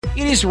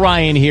It is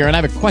Ryan here, and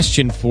I have a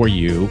question for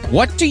you.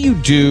 What do you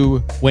do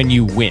when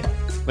you win?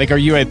 Like, are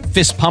you a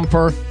fist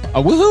pumper,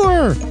 a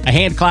woohooer, a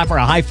hand clapper,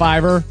 a high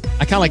fiver?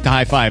 I kind of like the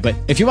high five, but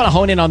if you want to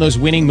hone in on those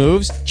winning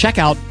moves, check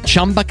out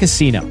Chumba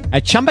Casino.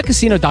 At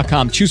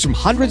ChumbaCasino.com, choose from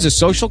hundreds of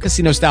social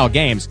casino-style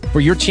games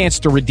for your chance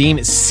to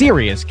redeem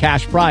serious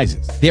cash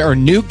prizes. There are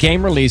new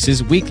game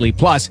releases weekly,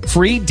 plus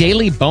free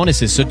daily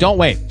bonuses. So don't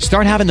wait.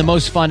 Start having the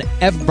most fun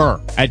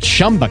ever at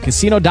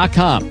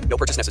ChumbaCasino.com. No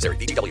purchase necessary.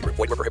 VGW. Void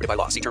where prohibited by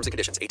law. See terms and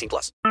conditions.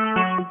 18+.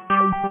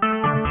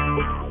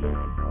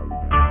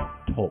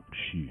 Talk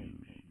shoes.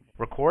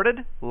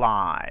 Recorded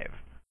live.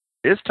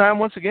 It's time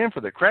once again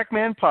for the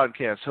Crackman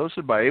Podcast,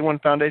 hosted by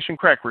A1 Foundation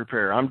Crack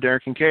Repair. I'm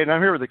Darren Kincaid, and I'm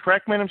here with the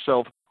Crackman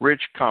himself, Rich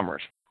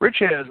Commerce. Rich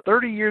has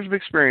 30 years of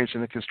experience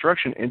in the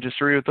construction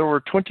industry with over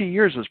 20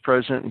 years as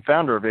president and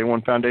founder of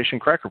A1 Foundation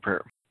Crack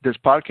Repair. This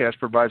podcast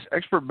provides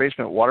expert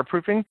basement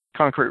waterproofing,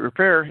 concrete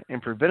repair,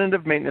 and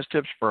preventative maintenance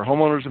tips for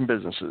homeowners and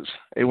businesses.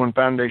 A1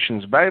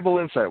 Foundation's valuable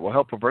insight will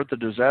help avert the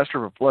disaster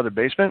of a flooded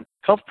basement,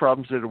 health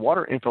problems due to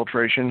water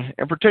infiltration,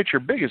 and protect your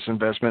biggest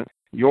investment,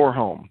 your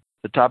home.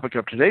 The topic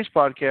of today's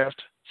podcast,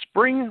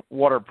 spring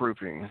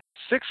waterproofing.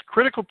 6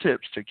 critical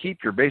tips to keep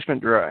your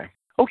basement dry.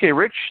 Okay,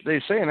 Rich, they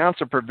say an ounce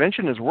of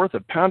prevention is worth a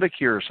pound of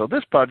cure, so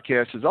this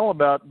podcast is all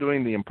about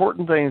doing the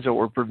important things that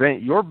will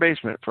prevent your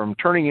basement from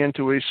turning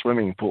into a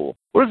swimming pool.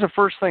 What is the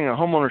first thing a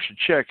homeowner should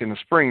check in the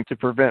spring to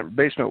prevent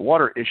basement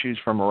water issues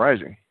from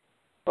arising?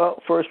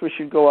 Well, first we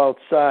should go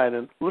outside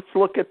and let's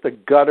look at the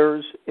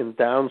gutters and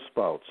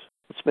downspouts.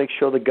 Let's make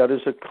sure the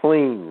gutters are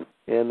clean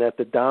and that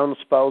the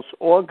downspouts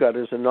or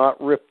gutters are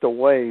not ripped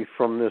away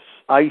from this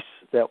ice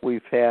that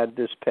we've had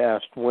this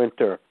past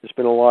winter. There's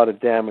been a lot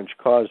of damage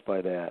caused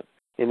by that.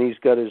 And these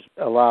gutters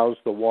allows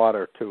the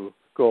water to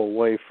go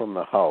away from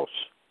the house.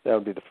 That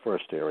would be the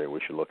first area we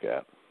should look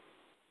at.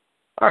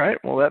 All right,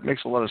 well, that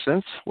makes a lot of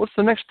sense. What's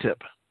the next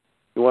tip?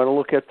 You want to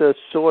look at the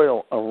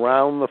soil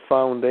around the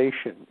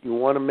foundation. You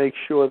want to make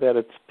sure that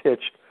it's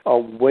pitched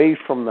away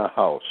from the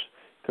house,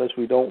 because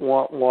we don't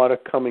want water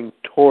coming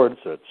towards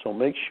it. So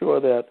make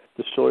sure that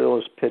the soil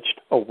is pitched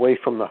away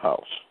from the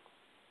house.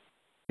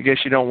 I guess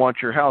you don't want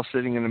your house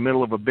sitting in the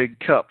middle of a big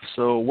cup.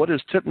 So what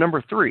is tip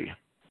number 3?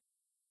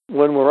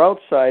 When we're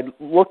outside,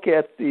 look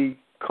at the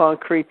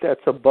concrete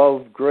that's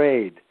above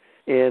grade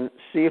and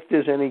see if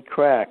there's any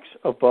cracks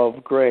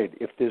above grade.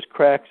 If there's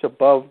cracks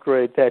above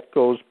grade, that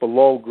goes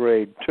below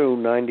grade too.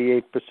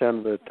 98%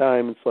 of the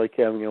time, it's like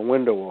having a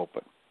window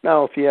open.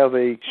 Now, if you have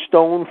a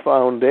stone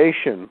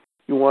foundation,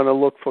 you want to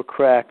look for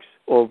cracks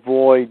or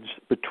voids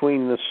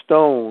between the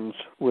stones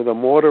where the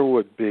mortar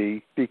would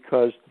be,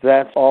 because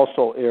that's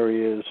also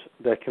areas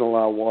that can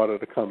allow water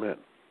to come in.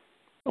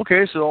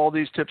 Okay, so all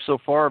these tips so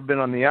far have been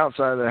on the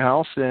outside of the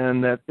house,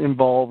 and that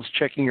involves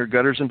checking your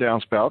gutters and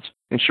downspouts,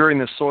 ensuring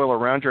the soil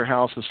around your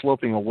house is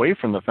sloping away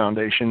from the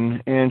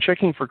foundation, and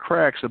checking for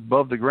cracks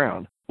above the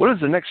ground. What is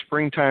the next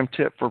springtime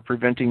tip for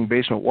preventing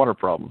basement water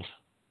problems?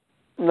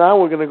 Now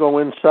we're going to go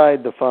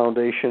inside the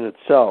foundation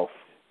itself.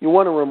 You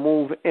want to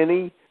remove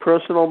any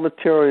personal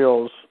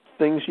materials,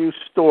 things you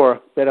store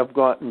that have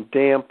gotten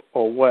damp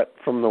or wet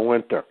from the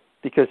winter,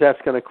 because that's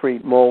going to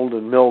create mold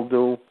and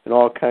mildew and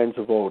all kinds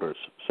of odors.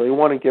 So you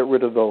want to get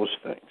rid of those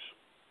things.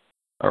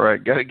 All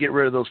right, got to get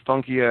rid of those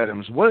funky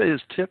items. What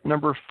is tip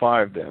number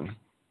 5 then?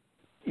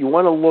 You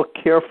want to look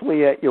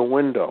carefully at your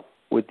window.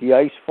 With the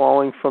ice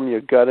falling from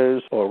your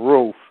gutters or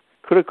roof,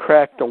 could have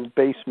cracked a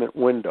basement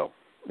window.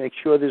 Make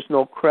sure there's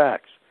no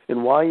cracks.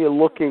 And while you're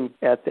looking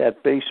at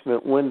that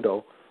basement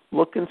window,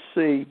 look and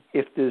see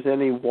if there's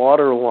any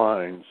water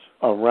lines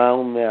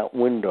around that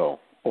window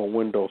or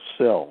window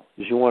sill,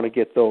 because you want to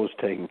get those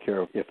taken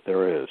care of if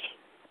there is.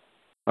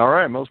 All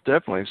right, most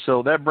definitely.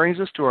 So that brings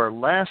us to our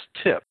last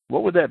tip.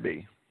 What would that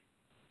be?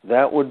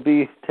 That would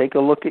be, take a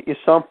look at your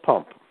sump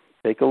pump.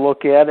 Take a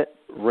look at it,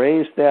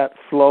 raise that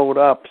float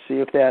up, see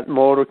if that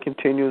motor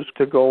continues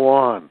to go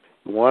on.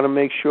 You want to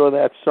make sure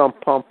that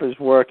sump pump is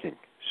working.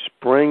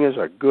 Spring is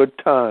a good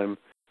time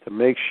to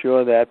make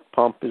sure that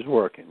pump is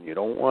working. You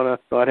don't want to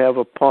not have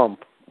a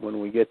pump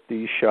when we get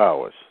these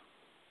showers.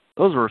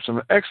 Those were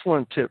some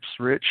excellent tips,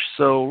 Rich.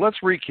 So let's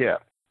recap.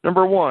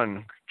 Number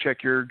 1,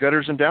 check your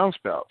gutters and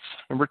downspouts.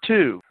 Number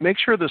 2, make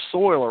sure the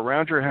soil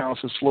around your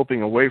house is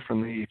sloping away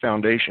from the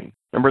foundation.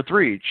 Number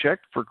 3, check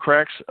for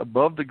cracks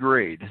above the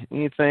grade.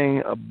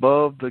 Anything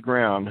above the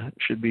ground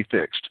should be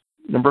fixed.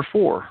 Number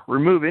 4,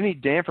 remove any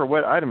damp or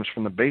wet items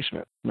from the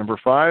basement. Number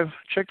 5,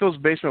 check those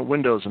basement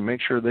windows and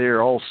make sure they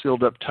are all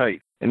sealed up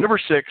tight. And number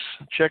 6,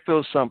 check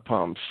those sump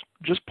pumps.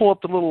 Just pull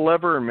up the little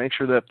lever and make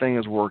sure that thing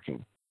is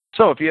working.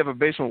 So if you have a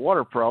basement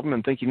water problem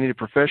and think you need a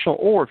professional,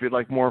 or if you'd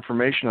like more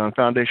information on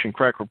foundation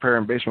crack repair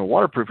and basement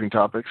waterproofing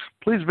topics,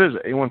 please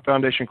visit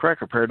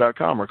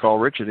a1foundationcrackrepair.com or call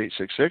Rich at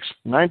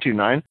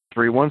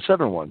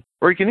 866-929-3171.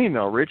 Or you can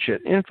email Rich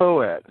at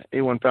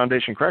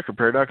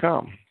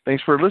info@a1foundationcrackrepair.com.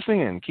 Thanks for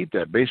listening, and keep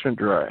that basement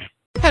dry.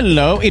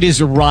 Hello, it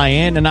is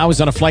Ryan, and I was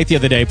on a flight the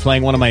other day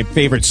playing one of my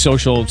favorite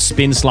social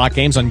spin slot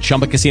games on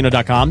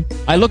ChumbaCasino.com.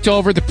 I looked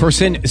over at the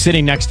person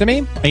sitting next to me,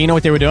 and you know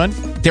what they were doing?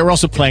 They were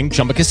also playing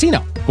Chumba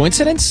Casino.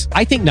 Coincidence?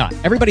 I think not.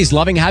 Everybody's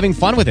loving having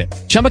fun with it.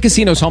 Chumba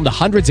Casino is home to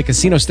hundreds of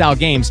casino-style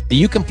games that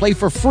you can play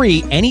for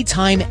free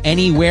anytime,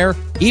 anywhere,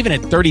 even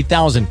at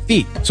 30,000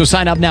 feet. So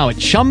sign up now at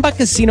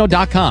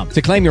ChumbaCasino.com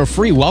to claim your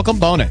free welcome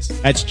bonus.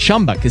 That's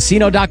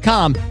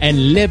ChumbaCasino.com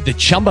and live the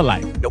Chumba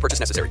life. No purchase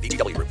necessary.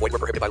 VGW Group. Void where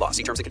prohibited by law.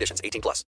 See terms and conditions. 18+.